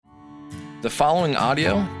The following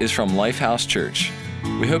audio is from Lifehouse Church.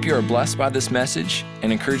 We hope you are blessed by this message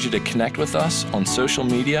and encourage you to connect with us on social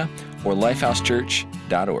media or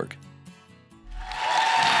lifehousechurch.org.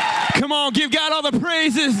 Come on, give God all the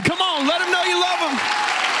praises. Come on, let him know you love him.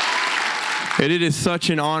 And it is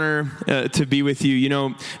such an honor to be with you. You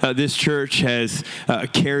know, this church has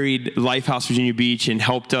carried Lifehouse Virginia Beach and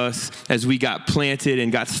helped us as we got planted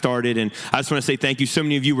and got started. And I just want to say thank you. So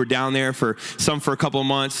many of you were down there for a couple of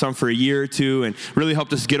months, some for a year or two, and really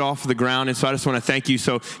helped us get off the ground. And so I just want to thank you.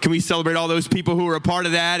 So can we celebrate all those people who were a part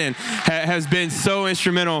of that and has been so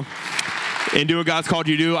instrumental in doing what God's called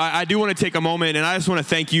you to do? I do want to take a moment, and I just want to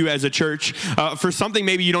thank you as a church for something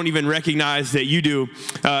maybe you don't even recognize that you do,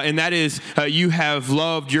 and that is you have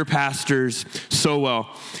loved your pastors so well.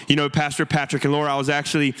 You know, Pastor Patrick and Laura, I was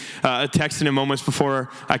actually texting him moments before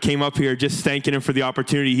I came up here, just thanking him for the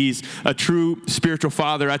opportunity. He's a true spiritual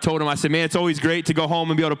father. I told him, I said, man, it's always great to go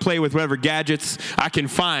home and be able to play with whatever gadgets I can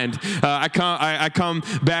find. I come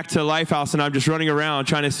back to Lifehouse, and I'm just running around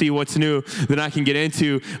trying to see what's new that I can get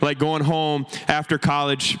into, like going home after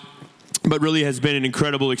college. But really has been an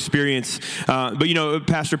incredible experience. But you know,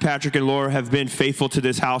 Pastor Patrick and Laura have been faithful to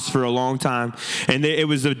this house for a long time. And it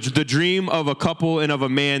was the dream of a couple and of a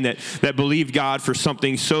man that believed God for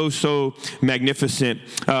something so magnificent.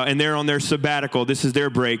 And they're on their sabbatical. This is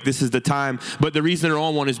their break. This is the time. But the reason they're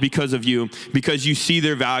on one is because of you. Because you see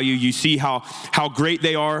their value. You see how great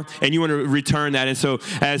they are. And you want to return that. And so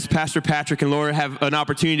as Pastor Patrick and Laura have an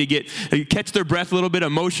opportunity to catch their breath a little bit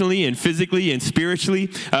emotionally and physically and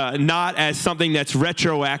spiritually, not as something that's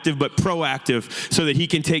retroactive, but proactive, so that he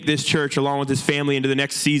can take this church along with his family into the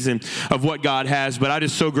next season of what God has. But I'm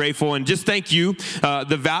just so grateful, and just thank you.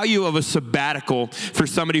 The value of a sabbatical for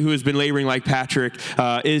somebody who has been laboring like Patrick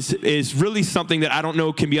is really something that I don't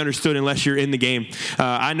know can be understood unless you're in the game.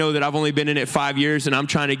 I know that I've only been in it 5 years, and I'm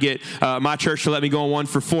trying to get my church to let me go on one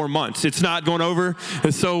for 4 months. It's not going over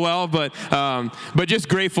so well, but just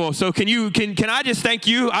grateful. So can I just thank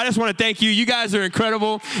you? I just want to thank you. You guys are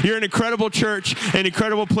incredible. You're an incredible church, an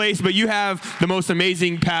incredible place, but you have the most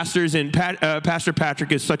amazing pastors, and Pastor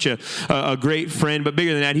Patrick is such a great friend, but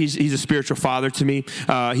bigger than that, he's a spiritual father to me.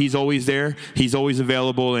 He's always there, he's always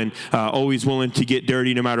available, and always willing to get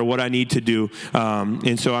dirty no matter what I need to do,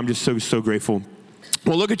 and so I'm just so grateful.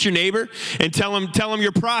 Well, look at your neighbor and tell him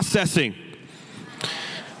you're processing.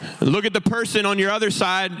 Look at the person on your other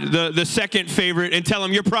side, the second favorite, and tell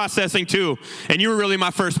him you're processing too, and you were really my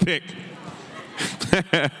first pick.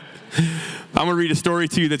 I'm going to read a story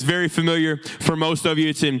to you that's very familiar for most of you.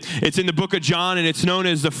 It's in the book of John, and it's known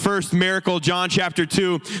as the first miracle, John chapter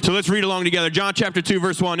 2. So let's read along together. John chapter 2,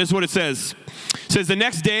 verse 1. This is what it says. It says, the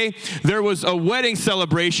next day there was a wedding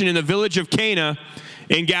celebration in the village of Cana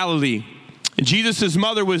in Galilee. Jesus'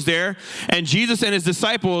 mother was there, and Jesus and his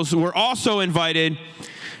disciples were also invited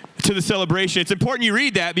to the celebration. It's important you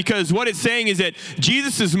read that, because what it's saying is that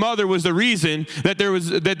Jesus' mother was the reason that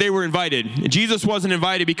they were invited. Jesus wasn't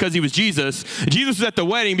invited because he was Jesus. Jesus was at the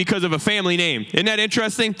wedding because of a family name. Isn't that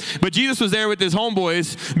interesting? But Jesus was there with his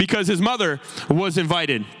homeboys because his mother was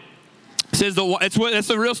invited. It says that's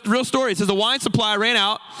a real story. It says the wine supply ran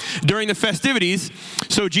out during the festivities,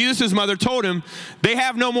 so Jesus' mother told him, they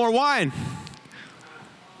have no more wine.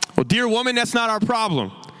 Well, dear woman, that's not our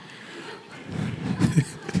problem.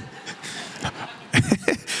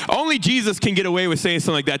 Only Jesus can get away with saying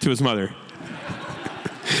something like that to his mother.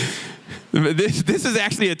 This is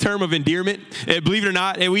actually a term of endearment, believe it or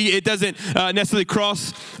not. It doesn't necessarily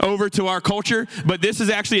cross over to our culture, but this is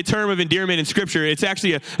actually a term of endearment in Scripture. It's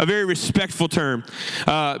actually a very respectful term.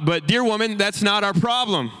 But dear woman, that's not our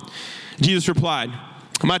problem. Jesus replied,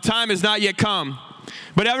 my time has not yet come.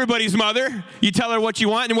 But everybody's mother, you tell her what you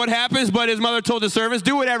want, and what happens? But his mother told the servants,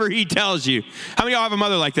 do whatever he tells you. How many of y'all have a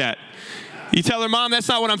mother like that? You tell her, Mom, that's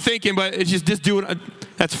not what I'm thinking, but it's just do it.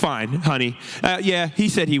 That's fine, honey. Yeah, he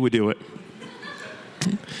said he would do it.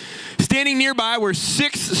 Standing nearby were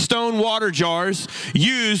 6 stone water jars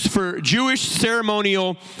used for Jewish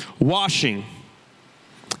ceremonial washing.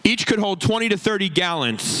 Each could hold 20 to 30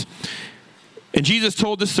 gallons. And Jesus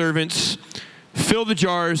told the servants, fill the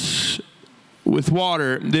jars with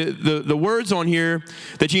water. The words on here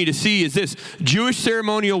that you need to see is this: Jewish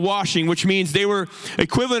ceremonial washing, which means they were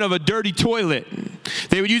equivalent of a dirty toilet.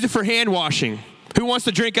 They would use it for hand washing. Who wants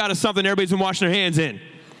to drink out of something everybody's been washing their hands in?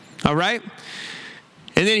 All right?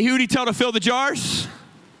 And then who did he tell to fill the jars?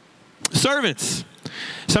 Servants.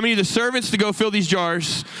 Somebody needs the servants to go fill these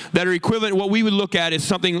jars that are equivalent. What we would look at is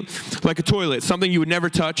something like a toilet, something you would never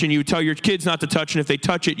touch, and you would tell your kids not to touch, and if they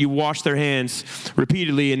touch it, you wash their hands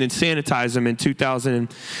repeatedly and then sanitize them in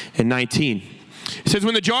 2019. It says,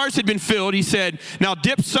 when the jars had been filled, he said, now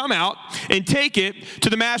dip some out and take it to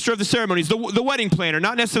the master of the ceremonies, the wedding planner,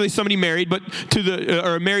 not necessarily somebody married, but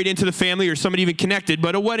or married into the family or somebody even connected,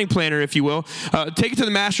 but a wedding planner, if you will. Take it to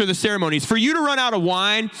the master of the ceremonies. For you to run out of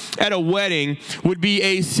wine at a wedding would be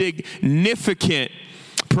a significant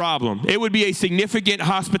problem. It would be a significant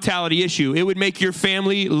hospitality issue. It would make your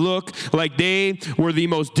family look like they were the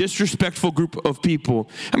most disrespectful group of people.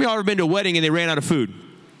 How many of y'all ever been to a wedding and they ran out of food?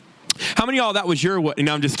 How many of y'all that was your wedding?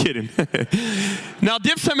 No, I'm just kidding. Now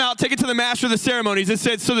dip some out, take it to the master of the ceremonies. It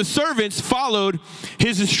said, so the servants followed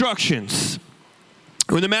his instructions.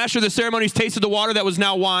 When the master of the ceremonies tasted the water that was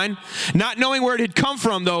now wine, not knowing where it had come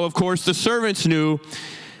from, though, of course, the servants knew.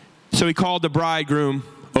 So he called the bridegroom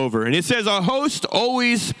over. And it says, a host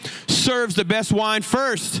always serves the best wine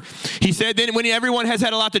first. He said, then when everyone has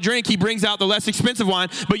had a lot to drink, he brings out the less expensive wine.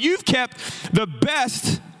 But you've kept the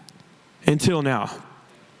best until now.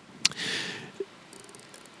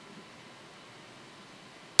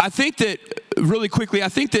 I think that, really quickly, I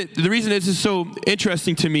think that the reason this is so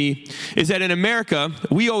interesting to me is that in America,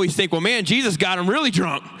 we always think, well, man, Jesus got them really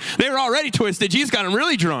drunk. They were already twisted. Jesus got them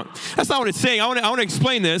really drunk. That's not what it's saying. I want to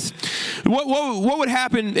explain this. What would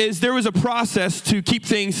happen is there was a process to keep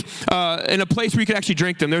things in a place where you could actually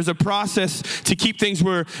drink them. There's a process to keep things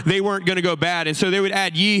where they weren't going to go bad. And so they would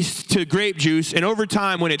add yeast to grape juice, and over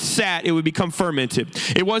time, when it sat, it would become fermented.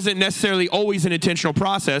 It wasn't necessarily always an intentional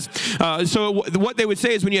process. So what they would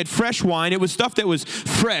say is when you had fresh wine, it was stuff that was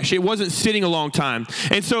fresh. It wasn't sitting a long time.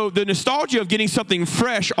 And so the nostalgia of getting something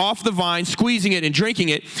fresh off the vine, squeezing it and drinking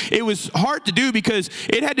it, it was hard to do because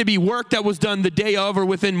it had to be work that was done the day of or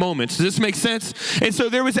within moments. Does this make sense? And so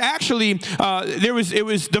there was actually,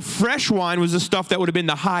 the fresh wine was the stuff that would have been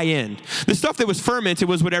the high end. The stuff that was fermented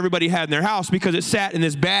was what everybody had in their house because it sat in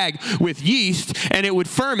this bag with yeast and it would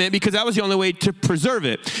ferment because that was the only way to preserve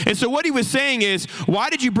it. And so what he was saying is, why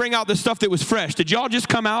did you bring out the stuff that was fresh? Did y'all just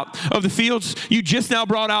come out of the fields? You just now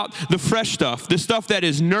brought out the fresh stuff, the stuff that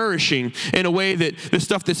is nourishing in a way that the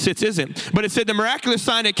stuff that sits isn't. But it said the miraculous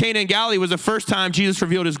sign at Cana in Galilee was the first time Jesus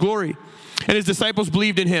revealed his glory. And his disciples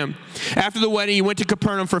believed in him. After the wedding, he went to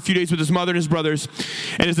Capernaum for a few days with his mother and his brothers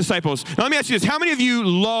and his disciples. Now let me ask you this. How many of you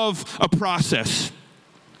love a process?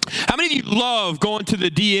 How many of you love going to the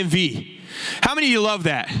DMV? How many of you love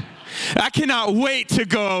that? I cannot wait to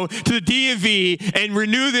go to the DMV and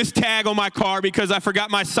renew this tag on my car because I forgot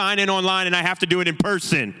my sign-in online and I have to do it in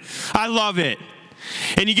person. I love it.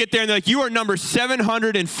 And you get there and they're like, you are number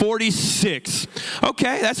 746.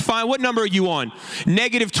 Okay, that's fine. What number are you on?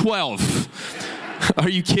 -12. Are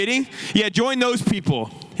you kidding? Yeah, join those people.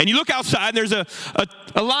 And you look outside and there's a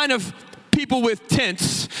line of people with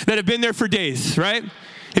tents that have been there for days, right?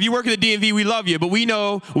 If you work at the DMV, we love you, but we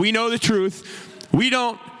know the truth. We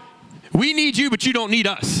need you, but you don't need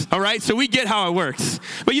us, all right? So we get how it works.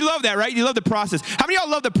 But you love that, right? You love the process. How many of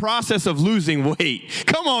y'all love the process of losing weight?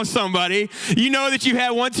 Come on, somebody. You know that you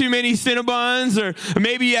had one too many Cinnabons, or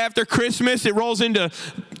maybe after Christmas it rolls into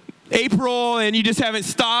April and you just haven't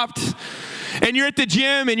stopped. And you're at the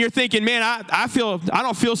gym and you're thinking, man, I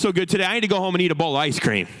don't feel so good today. I need to go home and eat a bowl of ice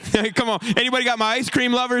cream. Come on. Anybody got my ice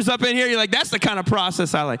cream lovers up in here? You're like, that's the kind of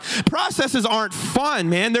process I like. Processes aren't fun,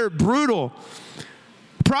 man. They're brutal.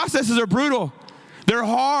 Processes are brutal. They're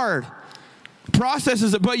hard.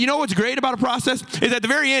 Processes, but you know what's great about a process is at the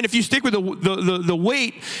very end, if you stick with the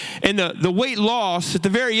weight and the weight loss, at the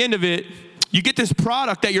very end of it, you get this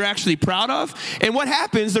product that you're actually proud of. And what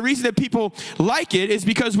happens, the reason that people like it is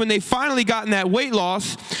because when they've finally gotten that weight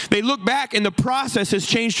loss, they look back and the process has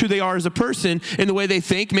changed who they are as a person in the way they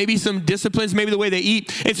think, maybe some disciplines, maybe the way they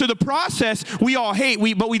eat. And so the process we all hate,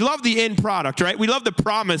 but we love the end product, right? We love the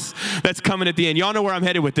promise that's coming at the end. Y'all know where I'm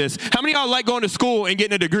headed with this. How many of y'all like going to school and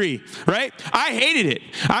getting a degree, right? I hated it.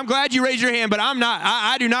 I'm glad you raised your hand, but I'm not.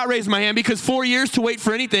 I do not raise my hand because 4 years to wait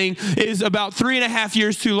for anything is about 3.5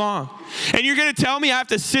 years too long. And you're going to tell me I have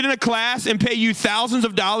to sit in a class and pay you thousands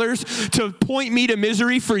of dollars to point me to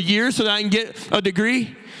misery for years so that I can get a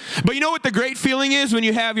degree? But you know what the great feeling is when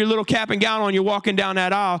you have your little cap and gown on, you're walking down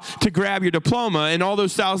that aisle to grab your diploma, and all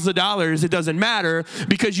those thousands of dollars, it doesn't matter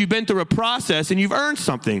because you've been through a process and you've earned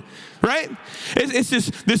something, right? It's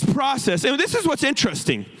this process. And this is what's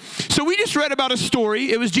interesting. So we just read about a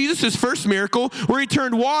story. It was Jesus' first miracle where he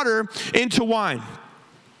turned water into wine.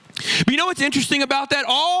 But you know what's interesting about that?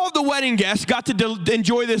 All the wedding guests got to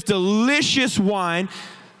enjoy this delicious wine.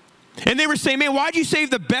 And they were saying, man, why'd you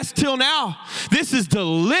save the best till now? This is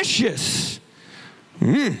delicious.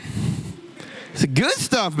 It's good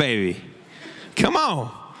stuff, baby. Come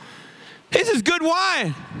on. This is good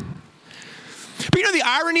wine. But you know the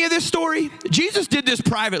irony of this story? Jesus did this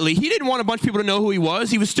privately. He didn't want a bunch of people to know who he was.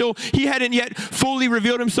 He hadn't yet fully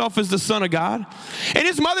revealed himself as the Son of God. And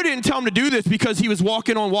his mother didn't tell him to do this because he was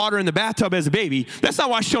walking on water in the bathtub as a baby. That's not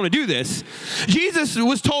why she told him to do this. Jesus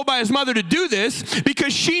was told by his mother to do this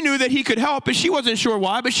because she knew that he could help, and she wasn't sure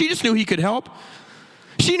why, but she just knew he could help.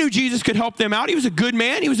 She knew Jesus could help them out. He was a good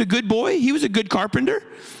man. He was a good boy. He was a good carpenter.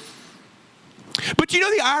 But you know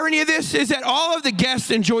the irony of this is that all of the guests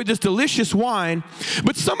enjoyed this delicious wine,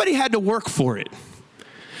 but somebody had to work for it.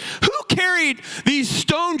 Who carried these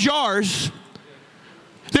stone jars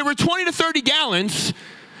that were 20 to 30 gallons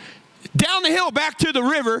down the hill back to the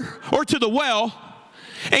river or to the well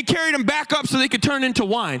and carried them back up so they could turn into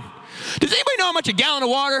wine? Does anybody know how much a gallon of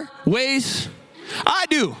water weighs? I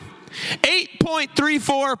do.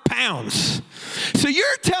 8.34 pounds. So you're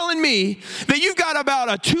telling me that you've got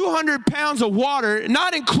about 200 pounds of water,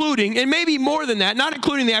 not including, and maybe more than that, not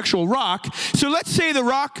including the actual rock. So let's say the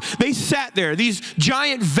rock, they sat there, these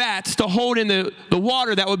giant vats to hold in the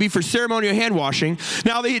water that would be for ceremonial hand washing.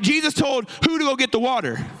 Now Jesus told who to go get the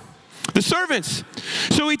water? The servants.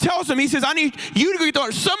 So he tells them, he says, I need you to go get the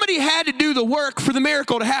water. Somebody had to do the work for the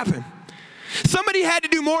miracle to happen. Somebody had to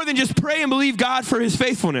do more than just pray and believe God for his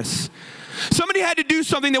faithfulness. Somebody had to do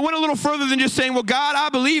something that went a little further than just saying, well, God, I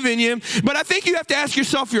believe in you. But I think you have to ask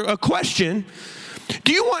yourself a question.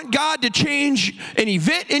 Do you want God to change an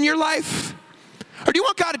event in your life? Or do you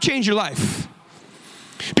want God to change your life?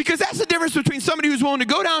 Because that's the difference between somebody who's willing to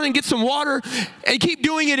go down and get some water and keep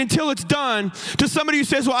doing it until it's done to somebody who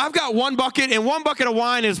says, well, I've got one bucket and one bucket of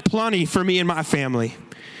wine is plenty for me and my family.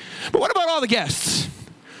 But what about all the guests?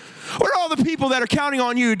 What are all the people that are counting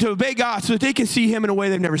on you to obey God so that they can see him in a way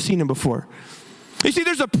they've never seen him before? You see,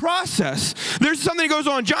 there's a process. There's something that goes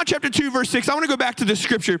on. John chapter 2, verse 6. I want to go back to this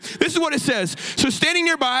scripture. This is what it says. So standing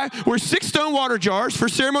nearby were 6 stone water jars for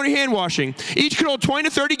ceremony hand washing. Each could hold 20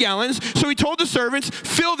 to 30 gallons. So he told the servants,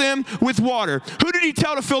 fill them with water. Who did he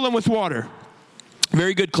tell to fill them with water?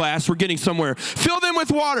 Very good, class. We're getting somewhere. Fill them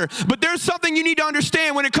with water. But there's something you need to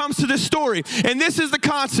understand when it comes to this story. And this is the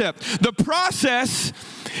concept. The process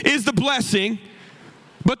is the blessing,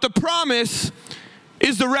 but the promise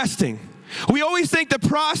is the resting. We always think the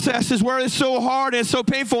process is where it's so hard and it's so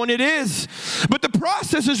painful, and it is. But the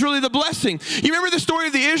process is really the blessing. You remember the story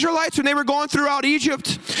of the Israelites when they were going throughout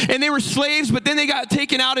Egypt and they were slaves, but then they got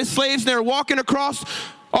taken out as slaves and they were walking across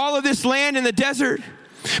all of this land in the desert.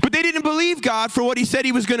 But they didn't believe God for what he said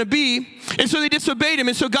he was going to be, and so they disobeyed him.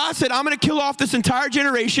 And so God said, I'm going to kill off this entire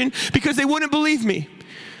generation because they wouldn't believe me.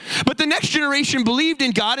 But the next generation believed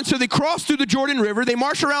in God, and so they crossed through the Jordan River. They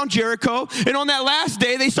marched around Jericho, and on that last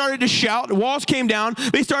day, they started to shout. The walls came down.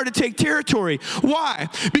 They started to take territory. Why?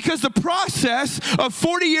 Because the process of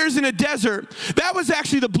 40 years in a desert, that was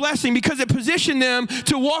actually the blessing because it positioned them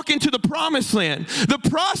to walk into the promised land. The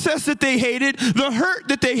process that they hated, the hurt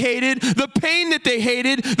that they hated, the pain that they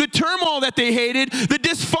hated, the turmoil that they hated, the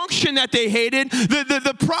dysfunction that they hated,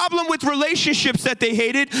 the problem with relationships that they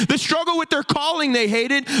hated, the struggle with their calling they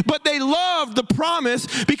hated, but they loved the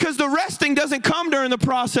promise because the resting doesn't come during the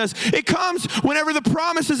process. It comes whenever the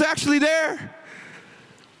promise is actually there.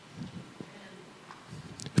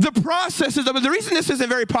 The process is, the reason this isn't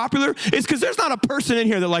very popular is because there's not a person in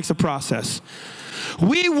here that likes a process.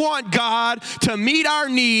 We want God to meet our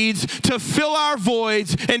needs, to fill our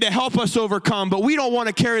voids, and to help us overcome, but we don't want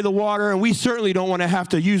to carry the water, and we certainly don't want to have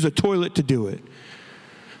to use a toilet to do it.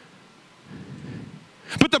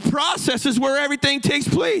 But the process is where everything takes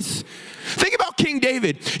place. Think about King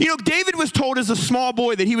David. You know, David was told as a small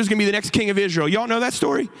boy that he was going to be the next king of Israel. Y'all know that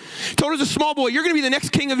story? Told as a small boy, you're going to be the next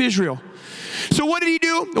king of Israel. So what did he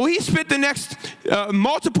do? Well, he spent the next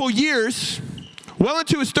multiple years, well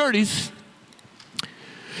into his 30s,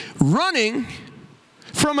 running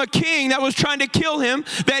from a king that was trying to kill him,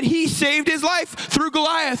 that he saved his life through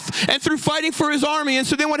Goliath and through fighting for his army. And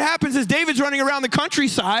so then what happens is David's running around the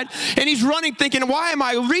countryside, and he's running thinking,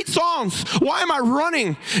 read Psalms. Why am I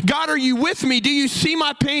running? God, are you with me? Do you see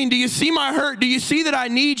my pain? Do you see my hurt? Do you see that I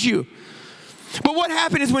need you? But what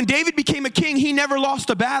happened is when David became a king, he never lost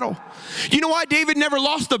a battle. You know why David never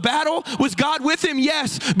lost a battle? Was God with him?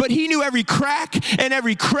 Yes, but he knew every crack and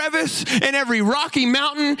every crevice and every rocky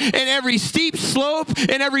mountain and every steep slope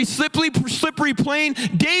and every slippery plain.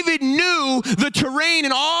 David knew the terrain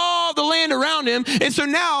and all the land around him, and so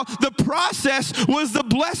now the process was the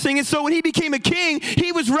blessing. And so when he became a king,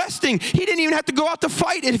 he was resting. He didn't even have to go out to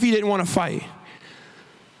fight if he didn't want to fight.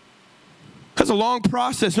 That's a long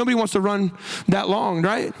process. Nobody wants to run that long,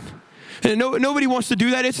 right? And nobody wants to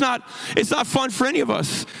do that. It's not fun for any of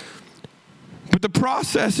us. But the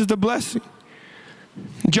process is the blessing.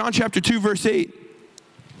 John chapter 2, verse 8.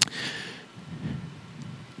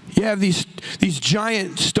 You have these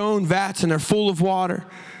giant stone vats, and they're full of water.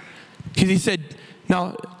 He said,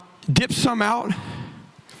 now dip some out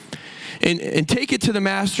and take it to the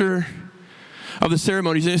master of the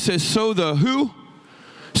ceremonies. And it says, so the who?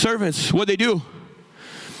 Servants, what'd they do?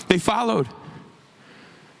 They followed.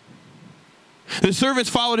 The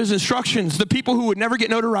servants followed his instructions. The people who would never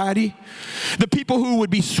get notoriety, the people who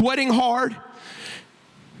would be sweating hard,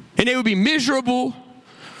 and they would be miserable,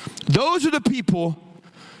 those are the people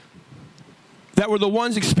that were the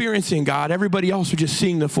ones experiencing God. Everybody else was just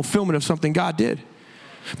seeing the fulfillment of something God did.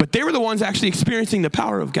 But they were the ones actually experiencing the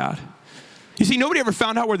power of God. You see, nobody ever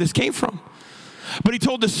found out where this came from. But he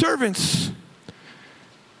told the servants,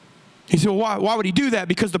 he said, well, why would he do that?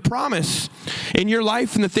 Because the promise in your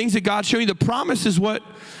life and the things that God showed you, the promise is what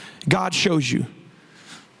God shows you.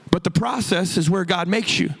 But the process is where God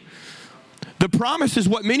makes you. The promise is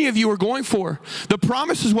what many of you are going for. The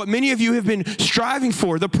promise is what many of you have been striving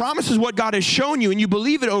for. The promise is what God has shown you, and you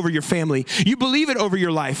believe it over your family. You believe it over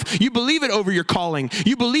your life. You believe it over your calling.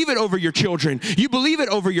 You believe it over your children. You believe it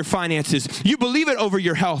over your finances. You believe it over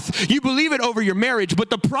your health. You believe it over your marriage.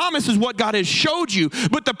 But the promise is what God has showed you.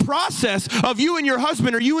 But the process of you and your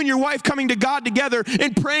husband or you and your wife coming to God together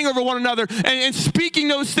and praying over one another and speaking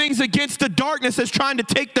those things against the darkness that's trying to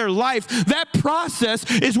take their life, that process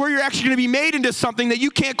is where you're actually going to be made into something that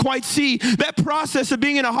you can't quite see. That process of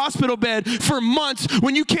being in a hospital bed for months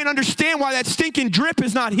when you can't understand why that stinking drip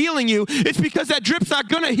is not healing you, it's because that drip's not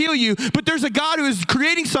going to heal you. But there's a God who is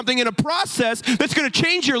creating something in a process that's going to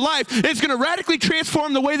change your life. It's going to radically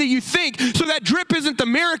transform the way that you think. So that drip isn't the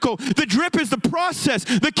miracle. The drip is the process.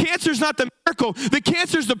 The cancer's not the miracle. The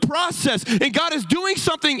cancer's the process. And God is doing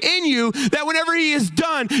something in you that whenever he is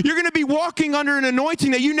done, you're going to be walking under an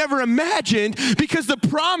anointing that you never imagined, because the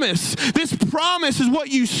promise, this promise is what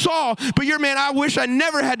you saw, but you're, man, I wish I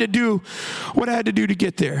never had to do what I had to do to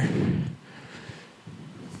get there.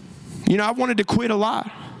 You know, I wanted to quit a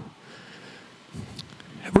lot.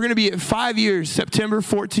 We're going to be at 5 years, September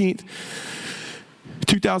 14th,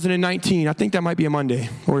 2019. I think that might be a Monday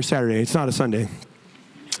or a Saturday. It's not a Sunday.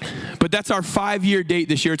 But that's our 5-year date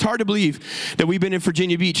this year. It's hard to believe that we've been in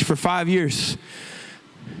Virginia Beach for 5 years.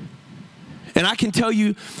 And I can tell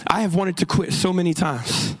you, I have wanted to quit so many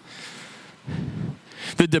times.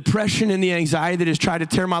 The depression and the anxiety that has tried to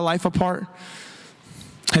tear my life apart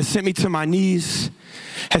has sent me to my knees,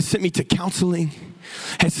 has sent me to counseling,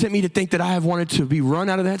 has sent me to think that I have wanted to be run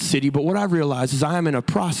out of that city. But what I realize is I am in a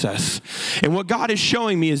process. And what God is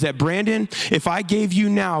showing me is that, Brandon, if I gave you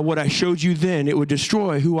now what I showed you then, it would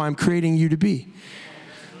destroy who I'm creating you to be.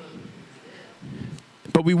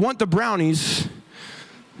 But we want the brownies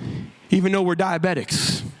even though we're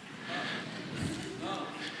diabetics.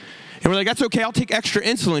 And we're like, that's okay, I'll take extra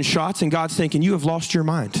insulin shots. And God's thinking, you have lost your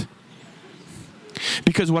mind.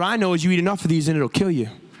 Because what I know is you eat enough of these and it'll kill you.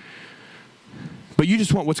 But you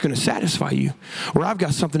just want what's going to satisfy you. Or I've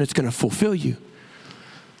got something that's going to fulfill you.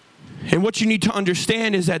 And what you need to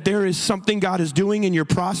understand is that there is something God is doing in your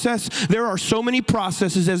process. There are so many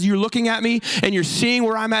processes as you're looking at me and you're seeing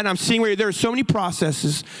where I'm at and I'm seeing where you're, there are so many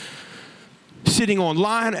processes sitting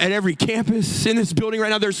online at every campus in this building right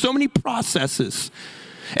now. There's so many processes.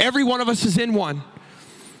 Every one of us is in one.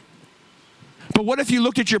 But what if you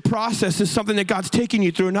looked at your process as something that God's taking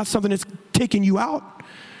you through and not something that's taking you out?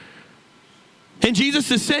 And Jesus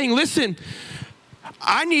is saying, listen,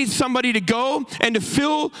 I need somebody to go and to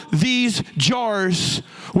fill these jars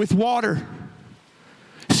with water.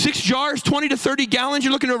 6 jars, 20 to 30 gallons.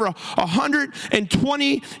 You're looking over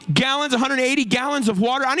 120 gallons, 180 gallons of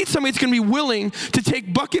water. I need somebody that's going to be willing to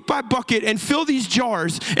take bucket by bucket and fill these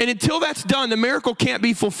jars. And until that's done, the miracle can't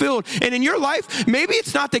be fulfilled. And in your life, maybe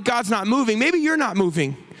it's not that God's not moving. Maybe you're not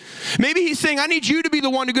moving. Maybe he's saying, I need you to be the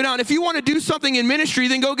one to go down. If you want to do something in ministry,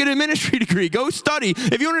 then go get a ministry degree. Go study.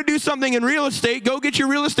 If you want to do something in real estate, go get your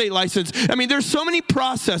real estate license. I mean, there's so many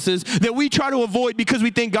processes that we try to avoid because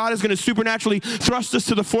we think God is going to supernaturally thrust us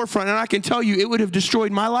to the forefront. And I can tell you, it would have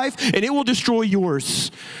destroyed my life, and it will destroy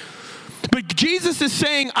yours. But Jesus is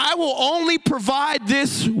saying, I will only provide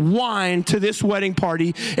this wine to this wedding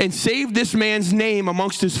party and save this man's name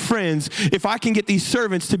amongst his friends if I can get these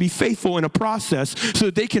servants to be faithful in a process so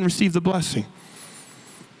that they can receive the blessing.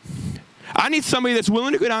 I need somebody that's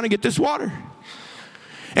willing to go down and get this water.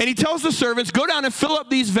 And he tells the servants, go down and fill up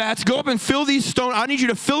these vats. Go up and fill these stones. I need you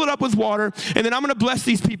to fill it up with water. And then I'm going to bless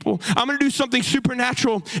these people. I'm going to do something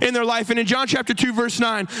supernatural in their life. And in John chapter 2, verse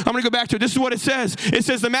 9, I'm going to go back to it. This is what it says. It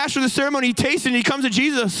says, the master of the ceremony, he tasted and he comes to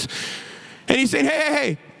Jesus. And he's saying,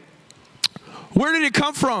 hey, where did it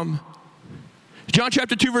come from? John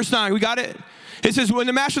chapter 2, verse 9. We got it? It says, when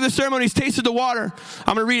the master of the ceremonies tasted the water,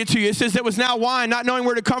 I'm going to read it to you. It says, it was now wine, not knowing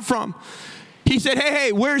where to come from. He said,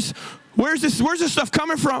 hey, where's this stuff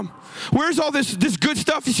coming from? Where's all this good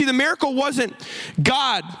stuff? You see, the miracle wasn't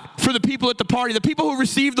God for the people at the party. The people who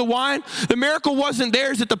received the wine, the miracle wasn't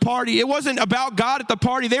theirs at the party. It wasn't about God at the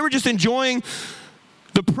party. They were just enjoying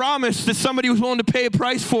the promise that somebody was willing to pay a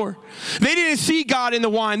price for. They didn't see God in the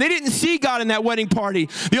wine. They didn't see God in that wedding party.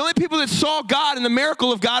 The only people that saw God and the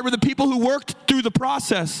miracle of God were the people who worked through the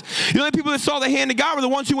process. The only people that saw the hand of God were the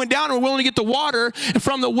ones who went down and were willing to get the water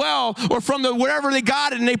from the well or from the wherever they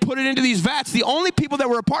got it, and they put it into these vats. The only people that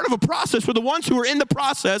were a part of a process were the ones who were in the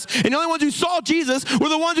process, and the only ones who saw Jesus were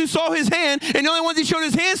the ones who saw his hand, and the only ones he showed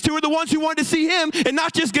his hands to were the ones who wanted to see him and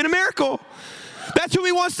not just get a miracle. That's who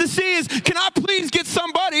he wants to see is, can I please get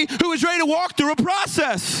somebody who is ready to walk through a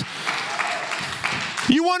process?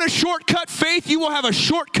 You want a shortcut faith, you will have a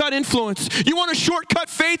shortcut influence. You want a shortcut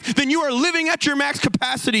faith, then you are living at your max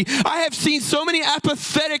capacity. I have seen so many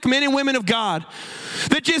apathetic men and women of God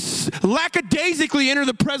that just lackadaisically enter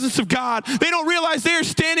the presence of God. They don't realize they are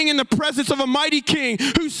standing in the presence of a mighty king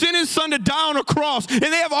who sent his son to die on a cross, and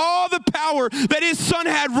they have all the power that his son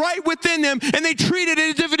had right within them, and they treat it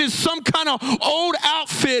as if it is some kind of old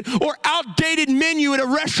outfit or outdated menu at a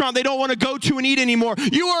restaurant they don't want to go to and eat anymore.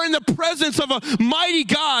 You are in the presence of a mighty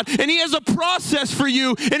God, and he has a process for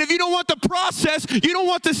you, and if you don't want the process, you don't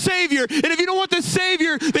want the Savior, and if you don't want the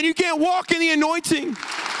Savior, then you can't walk in the anointing.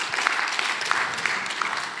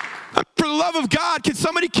 For the love of God, can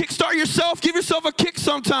somebody kickstart yourself? Give yourself a kick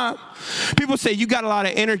sometime. People say, you got a lot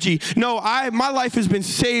of energy. No, my life has been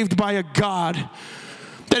saved by a God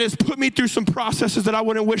that has put me through some processes that I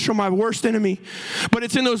wouldn't wish on my worst enemy. But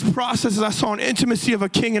it's in those processes I saw an intimacy of a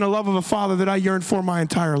king and a love of a father that I yearned for my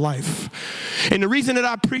entire life. And the reason that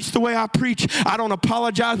I preach the way I preach, I don't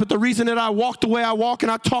apologize, but the reason that I walk the way I walk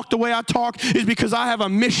and I talk the way I talk is because I have a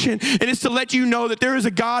mission, and it's to let you know that there is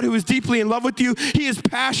a God who is deeply in love with you. He is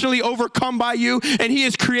passionately overcome by you, and he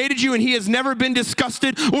has created you, and he has never been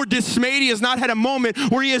disgusted or dismayed. He has not had a moment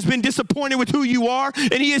where he has been disappointed with who you are,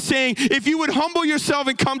 and he is saying, if you would humble yourself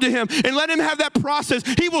and come to him and let him have that process,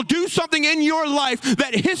 he will do something in your life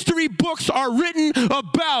that history books are written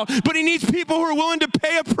about. But he needs people who are willing to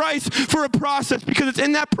pay a price for a process, because it's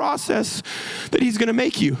in that process that he's going to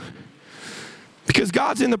make you. Because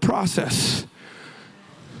God's in the process.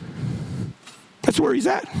 That's where he's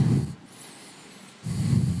at.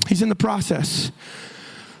 He's in the process.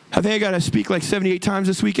 I think I got to speak like 78 times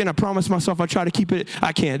this weekend. I promised myself I'd try to keep it.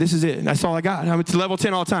 I can't. This is it. That's all I got. I'm at level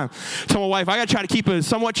 10 all the time. I told my wife, I got to try to keep it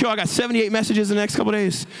somewhat chill. I got 78 messages in the next couple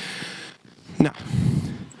days. No.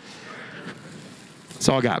 That's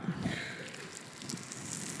all I got.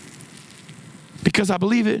 Because I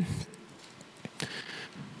believe it.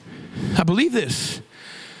 I believe this.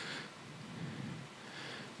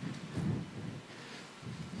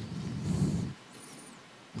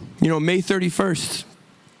 You know, May 31st,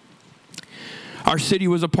 our city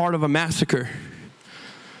was a part of a massacre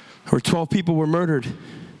where 12 people were murdered.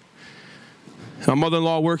 My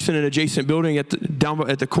mother-in-law works in an adjacent building down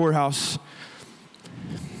at the courthouse.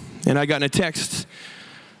 And I got in a text.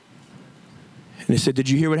 And they said, did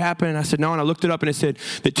you hear what happened? And I said, no. And I looked it up, and it said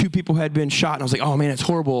that 2 people had been shot. And I was like, oh, man, that's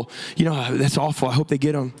horrible. You know, that's awful. I hope they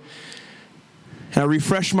get them. And I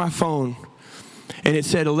refreshed my phone. And it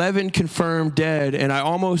said 11 confirmed dead. And I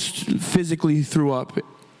almost physically threw up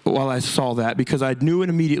while I saw that, because I knew it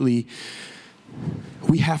immediately.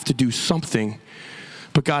 We have to do something.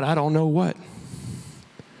 But God, I don't know what.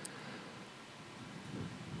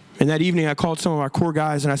 And that evening, I called some of our core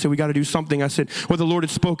guys, and I said, we got to do something. I said, what the Lord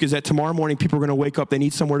had spoke is that tomorrow morning, people are going to wake up. They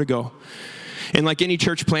need somewhere to go. And like any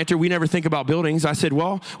church planter, we never think about buildings. I said,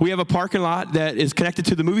 well, we have a parking lot that is connected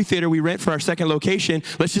to the movie theater we rent for our second location.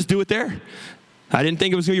 Let's just do it there. I didn't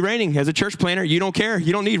think it was going to be raining. As a church planter, you don't care.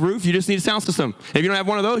 You don't need roof. You just need a sound system. If you don't have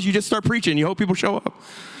one of those, you just start preaching. You hope people show up.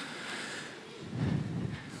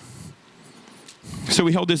 So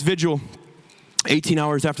we held this vigil 18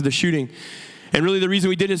 hours after the shooting. And really the reason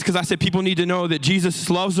we did it is because I said people need to know that Jesus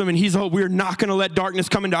loves them, and he's the hope. We're not going to let darkness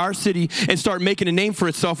come into our city and start making a name for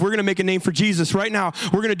itself. We're going to make a name for Jesus. Right now,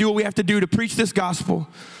 we're going to do what we have to do to preach this gospel.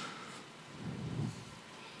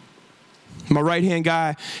 My right-hand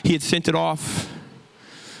guy, he had sent it off.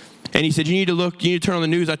 And he said, you need to turn on the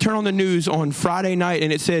news. I turned on the news on Friday night,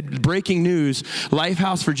 and it said, breaking news,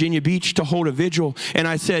 Lifehouse, Virginia Beach to hold a vigil. And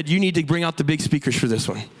I said, you need to bring out the big speakers for this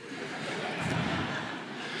one.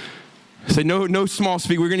 I said, no small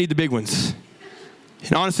speaker. We're going to need the big ones.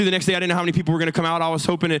 And honestly, the next day, I didn't know how many people were going to come out. I was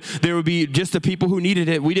hoping that there would be just the people who needed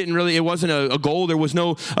it. It wasn't a goal. There was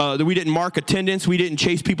no, we didn't mark attendance. We didn't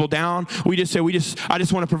chase people down. We just said, I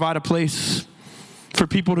just want to provide a place. for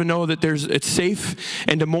people to know that it's safe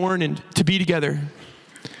and to mourn and to be together.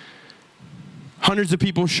 Hundreds of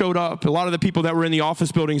people showed up. A lot of the people that were in the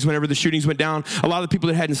office buildings whenever the shootings went down, a lot of the people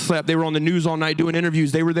that hadn't slept, they were on the news all night doing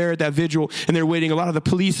interviews. They were there at that vigil, and they were waiting. A lot of the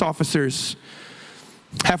police officers,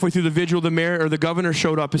 halfway through the vigil, the mayor or the governor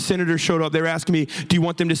showed up. A senator showed up. They were asking me, do you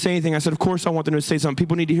want them to say anything? I said, of course I want them to say something.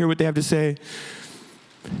 People need to hear what they have to say.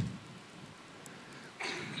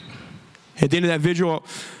 At the end of that vigil,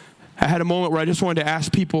 I had a moment where I just wanted to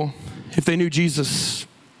ask people if they knew Jesus.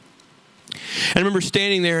 And I remember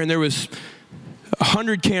standing there, and there was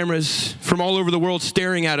 100 cameras from all over the world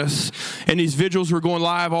staring at us, and these vigils were going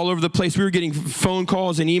live all over the place. We were getting phone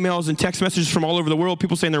calls and emails and text messages from all over the world,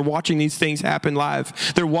 people saying they're watching these things happen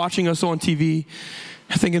live. They're watching us on TV.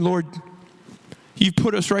 I'm thinking, Lord, you've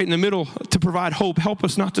put us right in the middle to provide hope. Help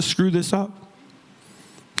us not to screw this up.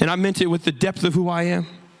 And I meant it with the depth of who I am.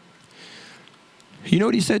 You know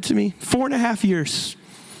what he said to me? 4.5 years.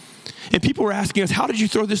 And people were asking us, how did you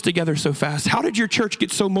throw this together so fast? How did your church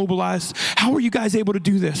get so mobilized? How were you guys able to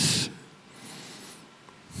do this?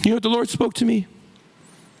 You know what the Lord spoke to me?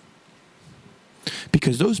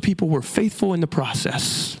 Because those people were faithful in the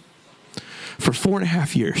process for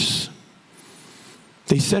 4.5 years.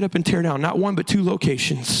 They set up and tear down not one but 2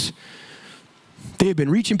 locations. They have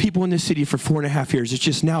been reaching people in this city for 4.5 years. It's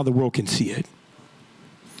just now the world can see it.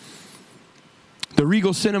 The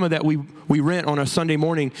Regal Cinema that we rent on a Sunday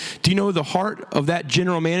morning, do you know the heart of that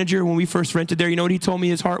general manager when we first rented there? You know what he told me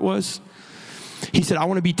his heart was? He said, I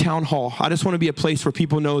want to be town hall. I just want to be a place where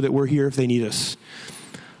people know that we're here if they need us.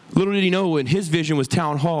 Little did he know, when his vision was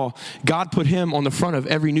town hall, God put him on the front of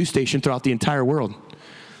every news station throughout the entire world.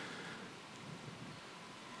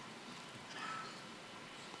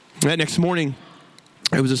 That next morning,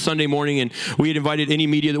 it was a Sunday morning, and we had invited any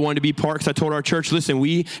media that wanted to be part, because I told our church, listen,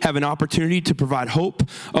 we have an opportunity to provide hope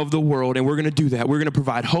of the world, and we're going to do that. We're going to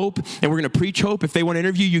provide hope, and we're going to preach hope. If they want to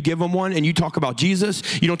interview, you give them one, and you talk about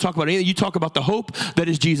Jesus. You don't talk about anything. You talk about the hope that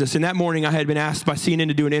is Jesus. And that morning, I had been asked by CNN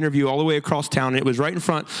to do an interview all the way across town, and it was right in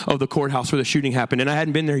front of the courthouse where the shooting happened, and I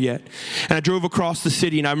hadn't been there yet. And I drove across the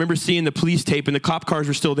city, and I remember seeing the police tape, and the cop cars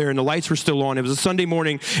were still there, and the lights were still on. It was a Sunday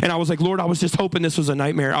morning, and I was like, Lord, I was just hoping this was a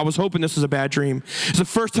nightmare. I was hoping this was a bad dream. It's the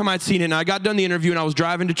first time I'd seen it, and I got done the interview, and I was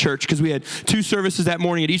driving to church because we had 2 services that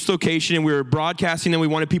morning at each location, and we were broadcasting them. We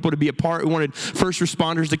wanted people to be a part. We wanted first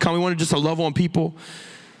responders to come. We wanted just to love on people.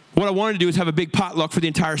 What I wanted to do is have a big potluck for the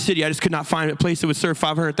entire city. I just could not find a place that would serve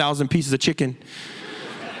 500,000 pieces of chicken.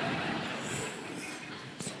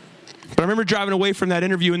 But I remember driving away from that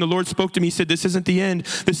interview, and the Lord spoke to me. He said, this isn't the end.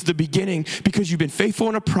 This is the beginning. Because you've been faithful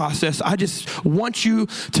in a process, I just want you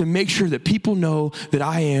to make sure that people know that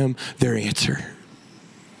I am their answer.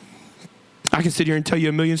 I can sit here and tell you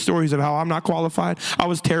a million stories of how I'm not qualified. I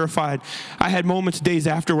was terrified. I had moments days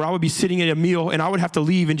after where I would be sitting at a meal, and I would have to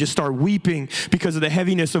leave and just start weeping because of the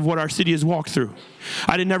heaviness of what our city has walked through.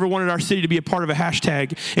 I never wanted our city to be a part of a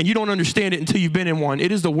hashtag, and you don't understand it until you've been in one.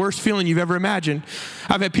 It is the worst feeling you've ever imagined.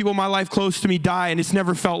 I've had people in my life close to me die, and it's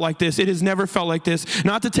never felt like this. It has never felt like this.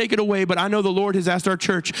 Not to take it away, but I know the Lord has asked our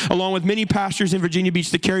church, along with many pastors in Virginia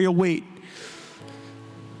Beach, to carry a weight.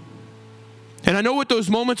 And I know what those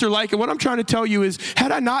moments are like, and what I'm trying to tell you is,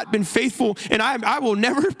 had I not been faithful, and I will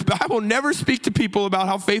never speak to people about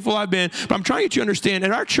how faithful I've been, but I'm trying to get you to understand,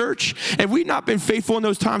 at our church, if we'd not been faithful in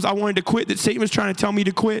those times I wanted to quit, that Satan was trying to tell me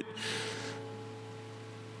to quit,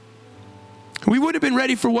 we would have been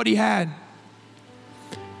ready for what he had.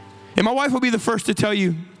 And my wife will be the first to tell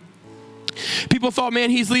you, people thought,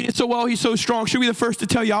 man, he's leading so well, he's so strong. She'll be the first to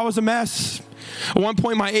tell you I was a mess. At one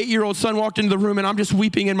point, my 8-year-old son walked into the room, and I'm just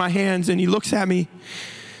weeping in my hands, and he looks at me.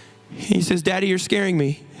 He says, Daddy, you're scaring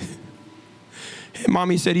me. And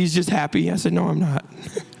Mommy said, he's just happy. I said, no, I'm not.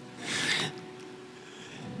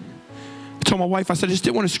 I told my wife, I said, I just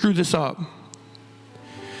didn't want to screw this up.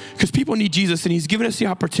 Because people need Jesus, and he's given us the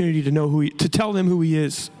opportunity to know to tell them who he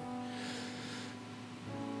is.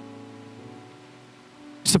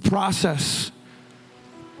 It's a process.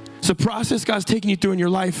 It's a process God's taking you through in your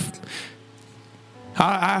life.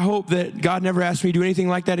 I hope that God never asks me to do anything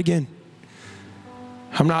like that again.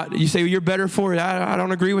 You say, well, you're better for it. I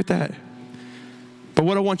don't agree with that. But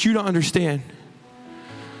what I want you to understand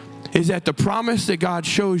is that the promise that God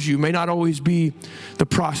shows you may not always be the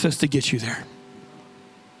process to get you there.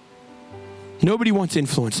 Nobody wants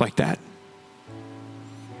influence like that.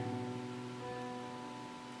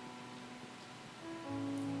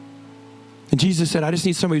 And Jesus said, I just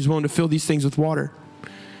need somebody who's willing to fill these things with water.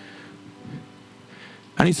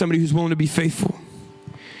 I need somebody who's willing to be faithful.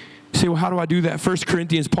 You say, well, how do I do that? 1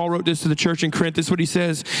 Corinthians, Paul wrote this to the church in Corinth. This is what he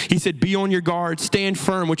says. He said, be on your guard, stand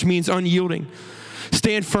firm, which means unyielding.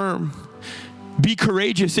 Stand firm. be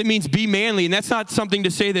courageous. It means be manly. And that's not something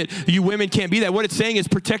to say that you women can't be that. What it's saying is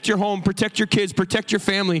protect your home, protect your kids, protect your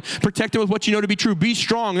family, protect them with what you know to be true. Be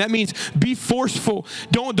strong. That means be forceful.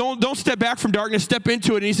 Don't step back from darkness, step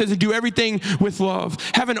into it. And he says to do everything with love.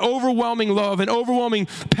 Have an overwhelming love, an overwhelming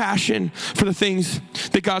passion for the things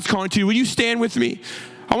that God's calling to you. Will you stand with me?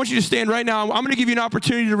 I want you to stand right now. I'm going to give you an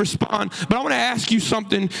opportunity to respond, but I want to ask you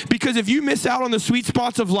something, because if you miss out on the sweet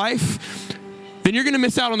spots of life, then you're going to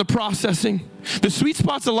miss out on the processing. The sweet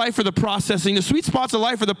spots of life are the processing. The sweet spots of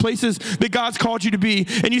life are the places that God's called you to be.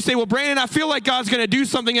 And you say, well, Brandon, I feel like God's going to do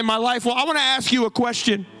something in my life. Well, I want to ask you a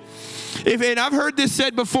question. And I've heard this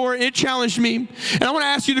said before, it challenged me. And I want to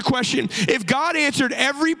ask you the question. If God answered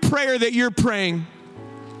every prayer that you're praying,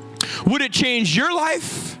 would it change your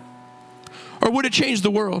life or would it change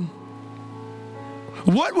the world?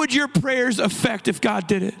 What would your prayers affect if God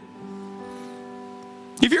did it?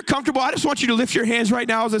 If you're comfortable, I just want you to lift your hands right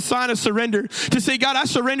now as a sign of surrender to say, God, I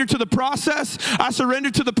surrender to the process, I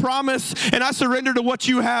surrender to the promise, and I surrender to what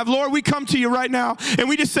you have. Lord, we come to you right now, and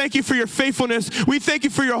we just thank you for your faithfulness. We thank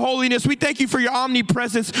you for your holiness. We thank you for your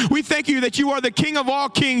omnipresence. We thank you that you are the King of all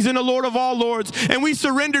kings and the Lord of all lords, and we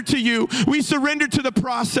surrender to you. We surrender to the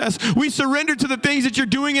process. We surrender to the things that you're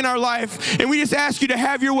doing in our life, and we just ask you to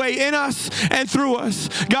have your way in us and through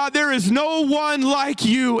us. God, there is no one like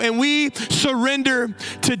you, and we surrender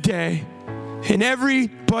today. And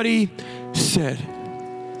everybody said,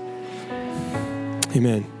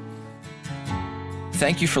 amen.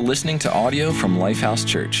 Thank you for listening to audio from Lifehouse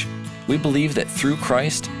Church. We believe that through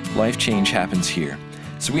Christ, life change happens here.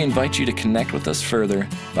 So we invite you to connect with us further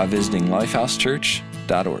by visiting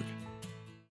lifehousechurch.org.